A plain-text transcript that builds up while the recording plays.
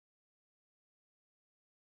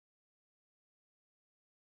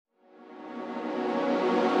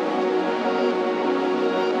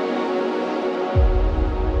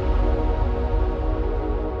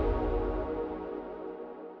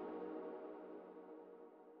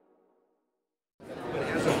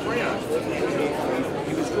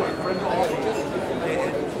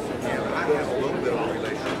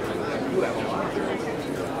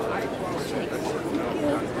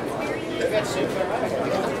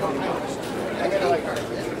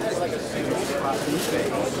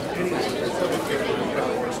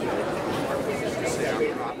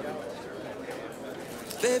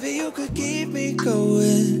Baby, you could keep me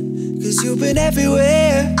going, 'cause you've been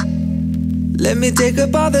everywhere. Let me take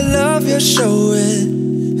up all the love you're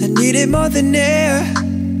showing. I need it more than air.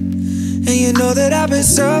 And you know that I've been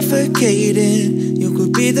suffocating. You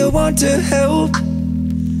could be the one to help,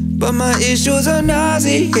 but my issues are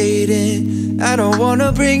nauseating. I don't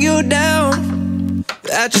wanna bring you down.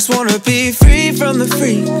 I just wanna be free from the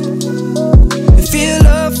freak and feel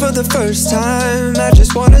love for the first time. I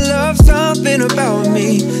just wanna love something about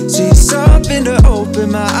me, see something to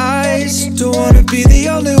open my eyes. Don't wanna be the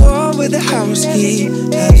only one with a house key,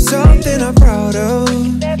 have something I'm proud of.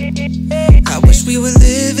 I wish we were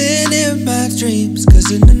living in my dreams,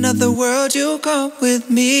 'cause in another world you come with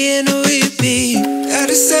me and we'd be out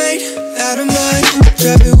of sight, out of mind,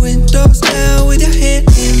 driving windows down with your hand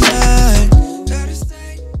in mine.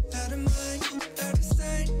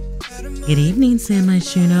 Good evening, San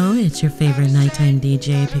Myshuno. It's your favorite nighttime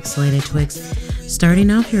DJ, ThePixelatedTwix, starting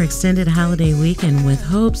off your extended holiday weekend with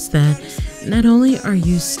hopes that not only are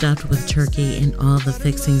you stuffed with turkey and all the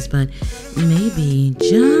fixings, but maybe,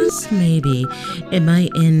 just maybe, it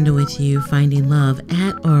might end with you finding love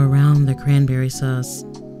at or around the cranberry sauce.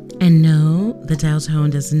 And no, the dial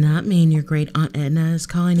tone does not mean your great Aunt Edna is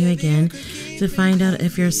calling you again to find out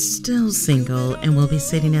if you're still single and will be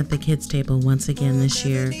sitting at the kids' table once again this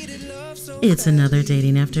year. It's another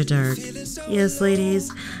Dating After Dark. Yes,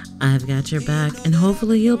 ladies, I've got your back, and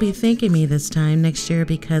hopefully you'll be thanking me this time next year,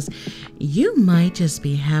 because you might just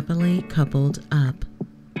be happily coupled up.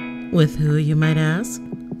 With who, you might ask?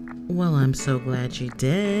 Well, I'm so glad you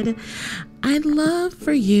did. I'd love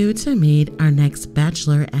for you to meet our next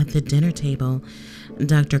bachelor at the dinner table,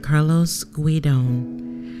 Dr. Carlos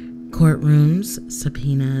Guidon. Courtrooms,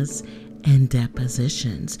 subpoenas, and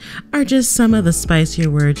depositions are just some of the spicier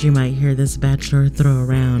words you might hear this bachelor throw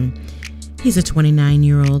around. He's a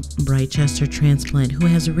 29-year-old Brite transplant who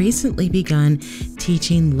has recently begun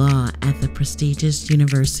teaching law at the prestigious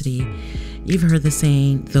university. You've heard the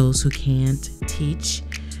saying, those who can't teach.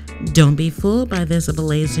 Don't be fooled by this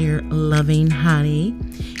blazer-loving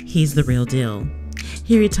hottie. He's the real deal.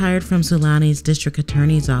 He retired from Sulani's district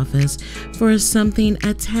attorney's office for something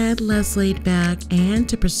a tad less laid back and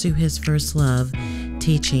to pursue his first love,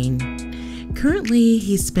 teaching. Currently,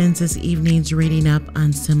 he spends his evenings reading up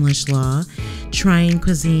on Simlish law, trying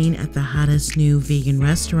cuisine at the hottest new vegan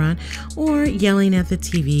restaurant, or yelling at the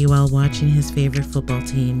TV while watching his favorite football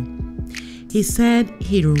team. He said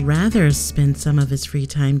he'd rather spend some of his free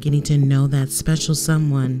time getting to know that special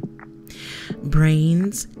someone.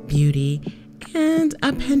 Brains, beauty, and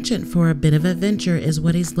a penchant for a bit of adventure is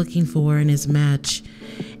what he's looking for in his match.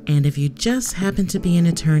 And if you just happen to be an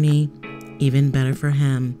attorney, even better for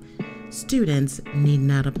him. Students need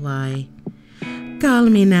not apply. Call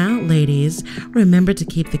me now, ladies. Remember to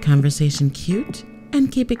keep the conversation cute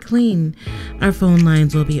and keep it clean. Our phone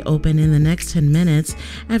lines will be open in the next 10 minutes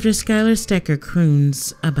after Skylar Stecker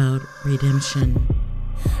croons about redemption.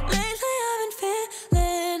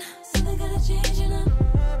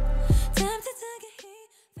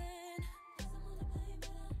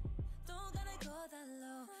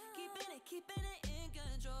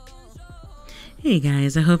 Hey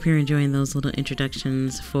guys, I hope you're enjoying those little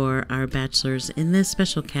introductions for our bachelors in this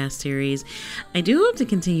special cast series. I do hope to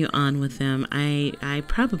continue on with them. I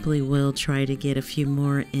probably will try to get a few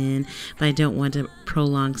more in, but I don't want to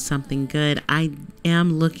prolong something good. I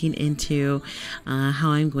am looking into how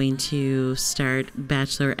I'm going to start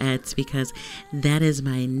bachelorettes, because that is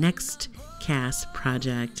my next cast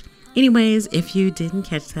project. Anyways, if you didn't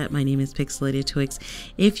catch that, my name is ThePixelatedTwix.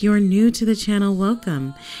 If you're new to the channel,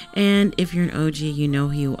 welcome. And if you're an OG, you know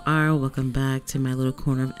who you are. Welcome back to my little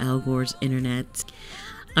corner of Al Gore's internet.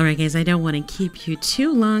 Alright guys, I don't want to keep you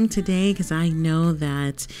too long today, because I know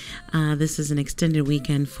that this is an extended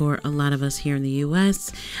weekend for a lot of us here in the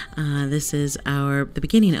US. This is the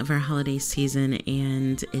beginning of our holiday season,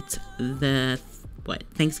 and it's the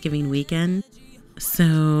Thanksgiving weekend.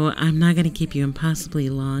 So I'm not going to keep you impossibly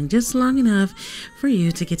long, just long enough for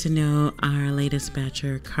you to get to know our latest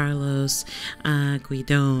bachelor, Carlos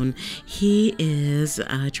Guidon. He is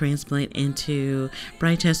a transplant into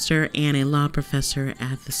Brite and a law professor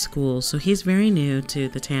at the school. So he's very new to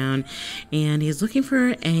the town, and he's looking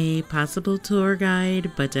for a possible tour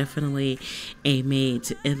guide, but definitely a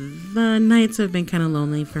mate. The nights have been kind of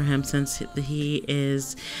lonely for him since he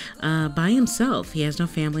is by himself. He has no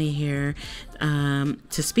family here.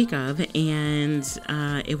 to speak of, and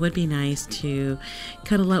it would be nice to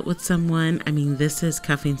cuddle up with someone. I mean, this is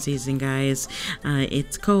cuffing season, guys.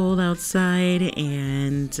 It's cold outside,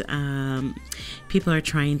 and people are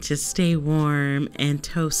trying to stay warm and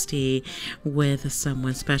toasty with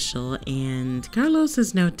someone special, and Carlos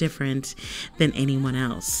is no different than anyone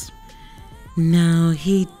else. Now,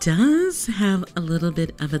 he does have a little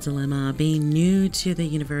bit of a dilemma. Being new to the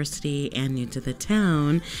university and new to the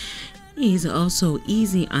town, he's also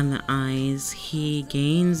easy on the eyes. He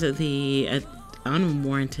gains the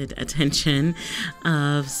unwarranted attention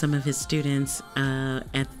of some of his students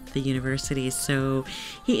at the university, so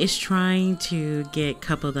he is trying to get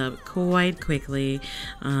coupled up quite quickly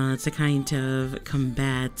to kind of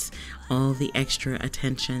combat all the extra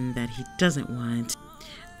attention that he doesn't want.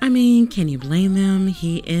 I mean, can you blame them?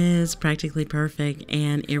 He is practically perfect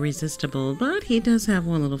and irresistible, but he does have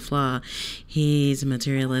one little flaw. He's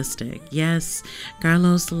materialistic. Yes,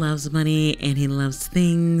 Carlos loves money and he loves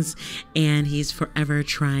things, and he's forever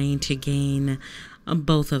trying to gain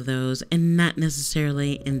both of those, and not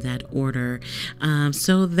necessarily in that order.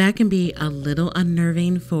 So that can be a little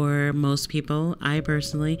unnerving for most people. I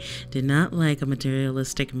personally did not like a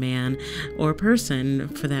materialistic man or person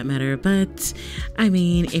for that matter, but I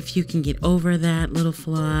mean, if you can get over that little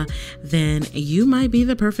flaw, then you might be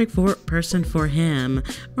the perfect person for him,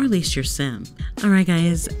 or at least your sim. All right,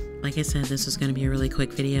 guys. Like I said, this was going to be a really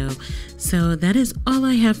quick video. So that is all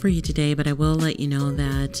I have for you today, but I will let you know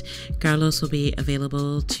that Carlos will be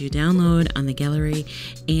available to download on the gallery,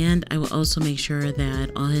 and I will also make sure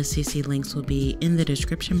that all his CC links will be in the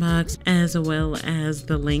description box, as well as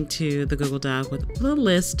the link to the Google Doc with the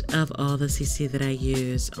list of all the CC that I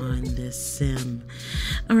use on this sim.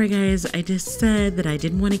 Alright guys, I just said that I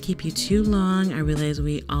didn't want to keep you too long. I realize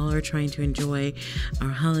we all are trying to enjoy our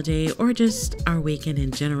holiday or just our weekend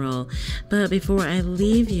in general. But before I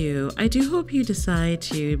leave you, I do hope you decide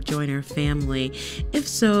to join our family. If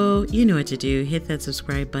so, you know what to do. Hit that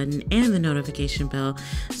subscribe button and the notification bell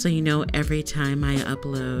so you know every time I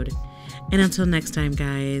upload. And until next time,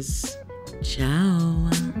 guys, ciao.